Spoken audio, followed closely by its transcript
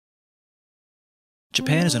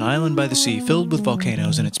Japan is an island by the sea filled with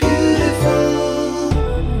volcanoes and it's beautiful.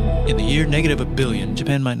 In the year -1 billion,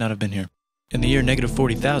 Japan might not have been here. In the year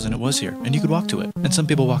 -40,000, it was here, and you could walk to it, and some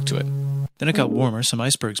people walked to it. Then it got warmer, some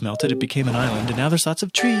icebergs melted, it became an island, and now there's lots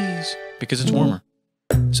of trees, because it's warmer.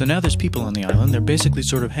 So now there's people on the island, they're basically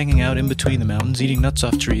sort of hanging out in between the mountains, eating nuts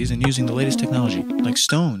off trees, and using the latest technology, like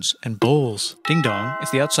stones and bowls. Ding dong,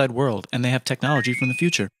 it's the outside world, and they have technology from the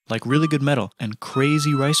future, like really good metal and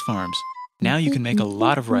crazy rice farms. Now you can make a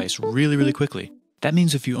lot of rice really, really quickly. That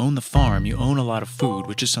means if you own the farm, you own a lot of food,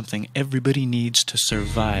 which is something everybody needs to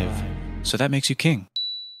survive. So that makes you king.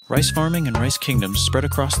 Rice farming and rice kingdoms spread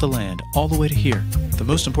across the land, all the way to here. The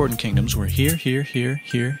most important kingdoms were here, here, here,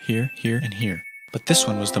 here, here, here, and here. But this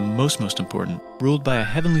one was the most important, ruled by a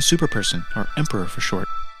heavenly superperson, or emperor for short.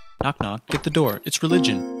 Knock knock, get the door, it's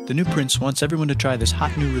religion. The new prince wants everyone to try this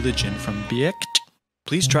hot new religion from Biekt.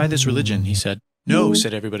 Please try this religion, he said. No,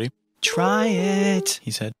 said everybody. Try it,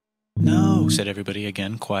 he said. No, said everybody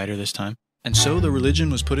again, quieter this time. And so the religion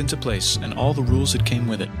was put into place, and all the rules that came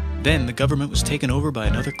with it. Then the government was taken over by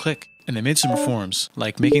another clique, and they made some reforms,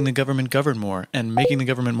 like making the government govern more, and making the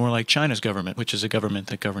government more like China's government, which is a government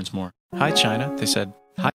that governs more. Hi, China, they said.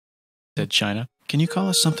 Hi, said China. Can you call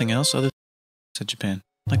us something else other said Japan.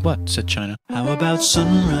 Like what, said China. How about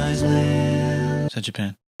Sunrise Land, said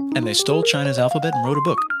Japan. And they stole China's alphabet and wrote a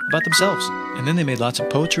book about themselves. And then they made lots of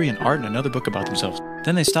poetry and art and another book about themselves.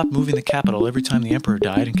 Then they stopped moving the capital every time the emperor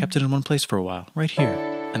died and kept it in one place for a while, right here.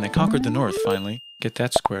 And they conquered the north finally. Get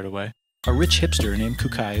that squared away. A rich hipster named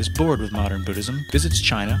Kukai is bored with modern Buddhism, visits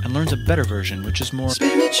China, and learns a better version, which is more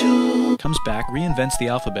spiritual. Comes back, reinvents the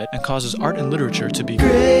alphabet, and causes art and literature to be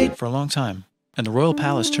great for a long time. And the royal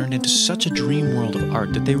palace turned into such a dream world of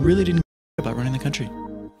art that they really didn't care about running the country.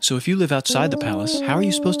 So if you live outside the palace, how are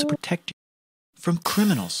you supposed to protect you from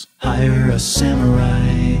criminals? Hire a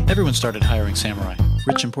samurai. Everyone started hiring samurai.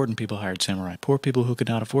 Rich, important people hired samurai. Poor people who could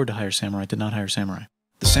not afford to hire samurai did not hire samurai.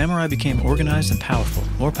 The samurai became organized and powerful,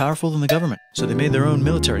 more powerful than the government. So they made their own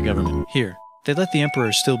military government. Here, they let the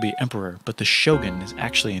emperor still be emperor, but the shogun is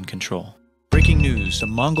actually in control. Breaking news, the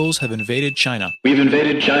Mongols have invaded China. We've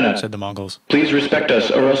invaded China, said the Mongols. Please respect us,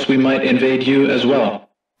 or else we might invade you as well.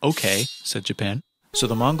 Okay, said Japan. So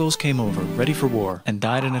the Mongols came over, ready for war, and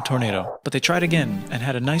died in a tornado. But they tried again, and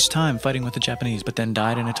had a nice time fighting with the Japanese, but then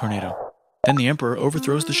died in a tornado. Then the emperor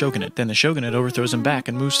overthrows the shogunate. Then the shogunate overthrows him back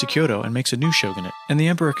and moves to Kyoto and makes a new shogunate. And the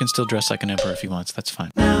emperor can still dress like an emperor if he wants, that's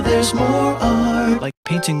fine. Now there's more art. Like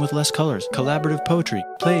painting with less colors, collaborative poetry,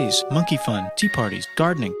 plays, monkey fun, tea parties,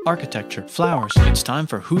 gardening, architecture, flowers. It's time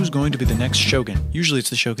for who's going to be the next shogun. Usually it's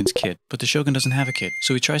the shogun's kid, but the shogun doesn't have a kid.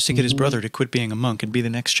 So he tries to get his brother to quit being a monk and be the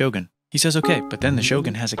next shogun. He says okay, but then the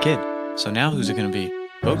shogun has a kid. So now who's it going to be?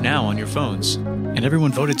 Vote now on your phones. And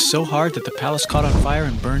everyone voted so hard that the palace caught on fire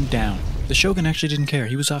and burned down. The shogun actually didn't care,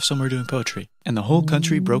 he was off somewhere doing poetry. And the whole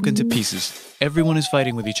country broke into pieces. Everyone is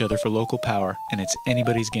fighting with each other for local power, and it's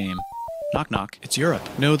anybody's game. Knock knock, it's Europe.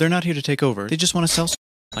 No, they're not here to take over, they just want to sell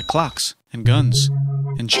like clocks, and guns,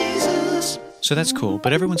 and Jesus. So that's cool,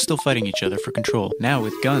 but everyone's still fighting each other for control, now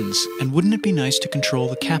with guns. And wouldn't it be nice to control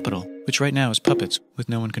the capital, which right now is puppets, with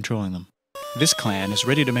no one controlling them. This clan is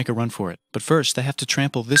ready to make a run for it, but first they have to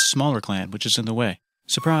trample this smaller clan, which is in the way.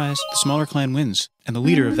 Surprise, the smaller clan wins, and the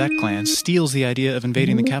leader of that clan steals the idea of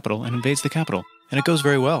invading the capital and invades the capital. And it goes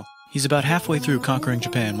very well. He's about halfway through conquering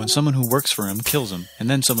Japan when someone who works for him kills him, and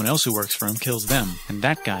then someone else who works for him kills them, and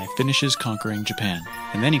that guy finishes conquering Japan.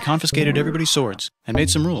 And then he confiscated everybody's swords, and made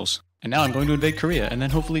some rules. And now I'm going to invade Korea, and then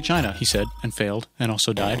hopefully China, he said, and failed, and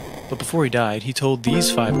also died. But before he died, he told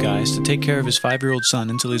these 5 guys to take care of his 5-year-old son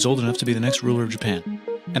until he's old enough to be the next ruler of Japan.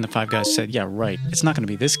 And the 5 guys said, yeah, right, it's not going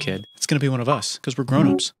to be this kid, it's going to be one of us, because we're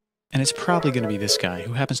grown-ups. And it's probably going to be this guy,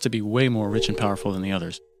 who happens to be way more rich and powerful than the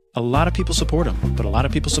others. A lot of people support him, but a lot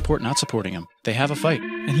of people support not supporting him. They have a fight,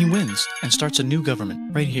 and he wins, and starts a new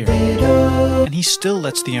government, right here. And he still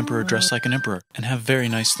lets the emperor dress like an emperor, and have very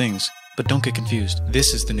nice things. But don't get confused,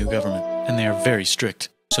 this is the new government, and they are very strict.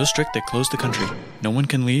 So strict they closed the country. No one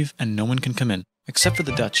can leave, and no one can come in. Except for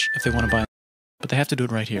the Dutch, if they want to buy. But they have to do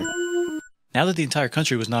it right here. Now that the entire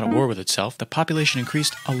country was not at war with itself, the population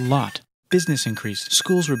increased a lot. Business increased,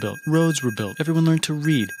 schools were built, roads were built, everyone learned to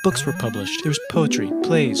read, books were published, there was poetry,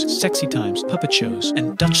 plays, sexy times, puppet shows,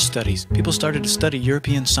 and Dutch studies. People started to study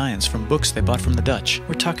European science from books they bought from the Dutch.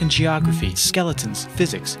 We're talking geography, skeletons,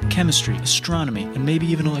 physics, chemistry, astronomy, and maybe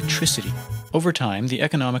even electricity. Over time, the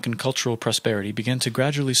economic and cultural prosperity began to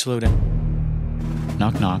gradually slow down.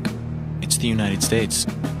 Knock knock. It's the United States,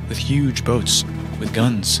 with huge boats, with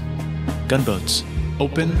guns. Gunboats.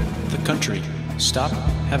 Open the country. Stop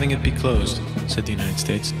having it be closed, said the United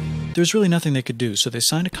States. There's really nothing they could do, so they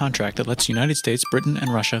signed a contract that lets the United States, Britain,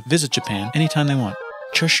 and Russia visit Japan anytime they want.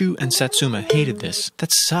 Choshu and Satsuma hated this.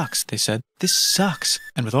 That sucks, they said. This sucks.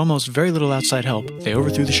 And with almost very little outside help, they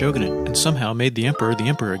overthrew the shogunate and somehow made the emperor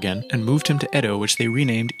again and moved him to Edo, which they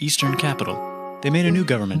renamed Eastern Capital. They made a new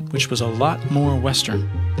government, which was a lot more Western.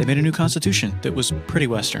 They made a new constitution that was pretty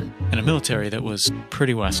Western, and a military that was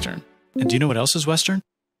pretty Western. And do you know what else is Western?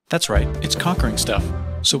 That's right, it's conquering stuff.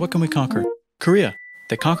 So what can we conquer? Korea.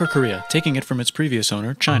 They conquer Korea, taking it from its previous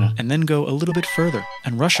owner, China, and then go a little bit further.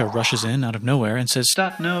 And Russia rushes in out of nowhere and says,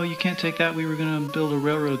 "Stop, no, you can't take that. We were going to build a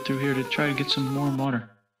railroad through here to try to get some warm water."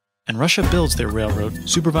 And Russia builds their railroad,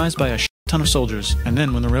 supervised by a ton of soldiers. And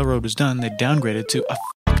then when the railroad was done, they downgraded to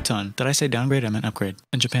a ton. Did I say downgrade? I meant upgrade.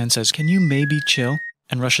 And Japan says, "Can you maybe chill?"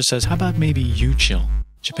 And Russia says, "How about maybe you chill?"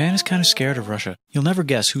 Japan is kind of scared of Russia. You'll never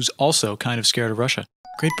guess who's also kind of scared of Russia.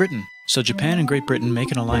 Great Britain. So Japan and Great Britain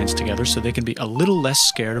make an alliance together so they can be a little less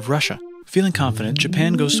scared of Russia. Feeling confident,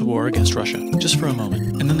 Japan goes to war against Russia, just for a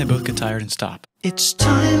moment, and then they both get tired and stop. It's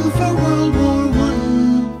time for World War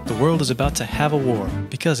I. The world is about to have a war,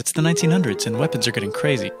 because it's the 1900s and weapons are getting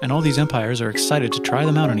crazy, and all these empires are excited to try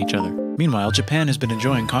them out on each other. Meanwhile, Japan has been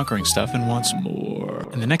enjoying conquering stuff and wants more.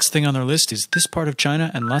 And the next thing on their list is this part of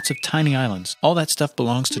China and lots of tiny islands. All that stuff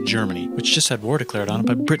belongs to Germany, which just had war declared on it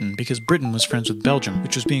by Britain because Britain was friends with Belgium,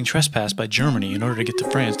 which was being trespassed by Germany in order to get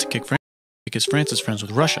to France to kick France, because France is friends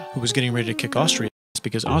with Russia, who was getting ready to kick Austria,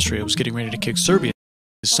 because Austria was getting ready to kick Serbia,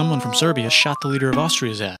 because someone from Serbia shot the leader of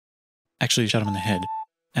Austria's ass. Actually, shot him in the head.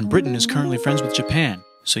 And Britain is currently friends with Japan,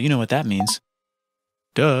 so you know what that means.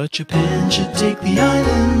 Duh, Japan should take the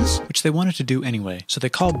islands. Which they wanted to do anyway, so they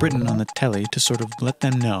called Britain on the telly to sort of let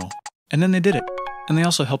them know. And then they did it. And they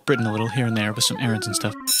also helped Britain a little here and there with some errands and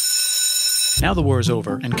stuff. Now the war is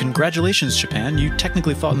over, and congratulations, Japan, you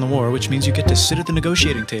technically fought in the war, which means you get to sit at the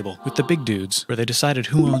negotiating table with the big dudes, where they decided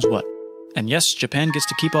who owns what. And yes, Japan gets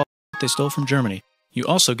to keep all they stole from Germany. You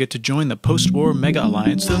also get to join the post-war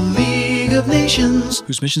mega-alliance, the League of Nations,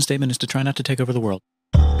 whose mission statement is to try not to take over the world.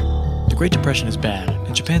 The Great Depression is bad,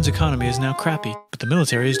 and Japan's economy is now crappy, but the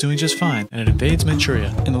military is doing just fine, and it invades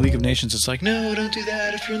Manchuria. In the League of Nations, it's like, "No, don't do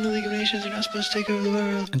that. If you're in the League of Nations, you're not supposed to take over the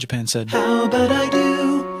world." And Japan said, "How about I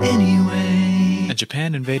do anyway?" And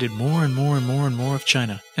Japan invaded more and more and more and more of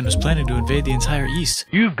China, and was planning to invade the entire East.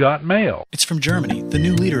 You've got mail. It's from Germany, the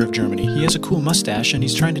new leader of Germany. He has a cool mustache, and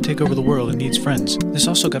he's trying to take over the world and needs friends. This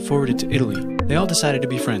also got forwarded to Italy. They all decided to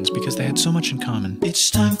be friends because they had so much in common.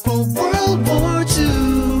 It's time for World War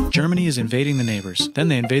II. Germany is invading the neighbors. Then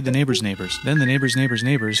they invade the neighbors' neighbors. Then the neighbors' neighbors'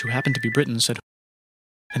 neighbors, who happened to be Britain, said,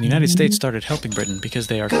 and the United States started helping Britain because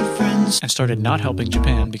they are good friends, and started not helping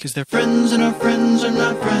Japan because they're friends and our friends are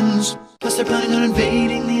not friends. Plus they're planning on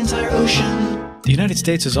invading the entire ocean. The United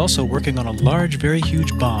States is also working on a large, very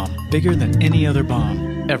huge bomb, bigger than any other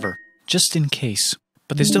bomb, ever, just in case.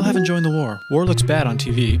 But they still haven't joined the war. War looks bad on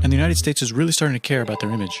TV, and the United States is really starting to care about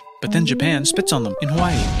their image. But then Japan spits on them in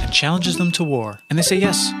Hawaii and challenges them to war. And they say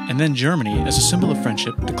yes. And then Germany, as a symbol of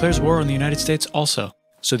friendship, declares war on the United States also.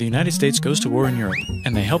 So the United States goes to war in Europe,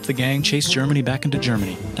 and they help the gang chase Germany back into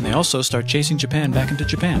Germany. And they also start chasing Japan back into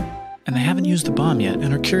Japan. And they haven't used the bomb yet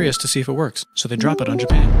and are curious to see if it works, so they drop it on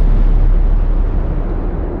Japan.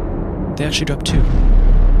 They actually drop 2.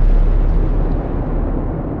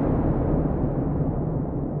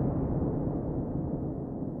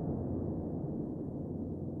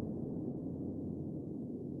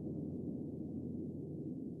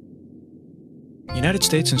 The United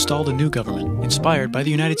States installed a new government, inspired by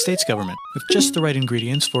the United States government, with just the right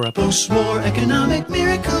ingredients for a post-war economic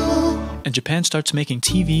miracle. And Japan starts making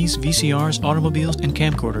TVs, VCRs, automobiles, and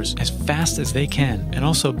camcorders as fast as they can, and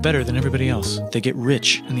also better than everybody else. They get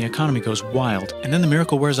rich, and the economy goes wild, and then the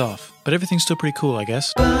miracle wears off. But everything's still pretty cool, I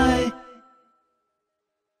guess. By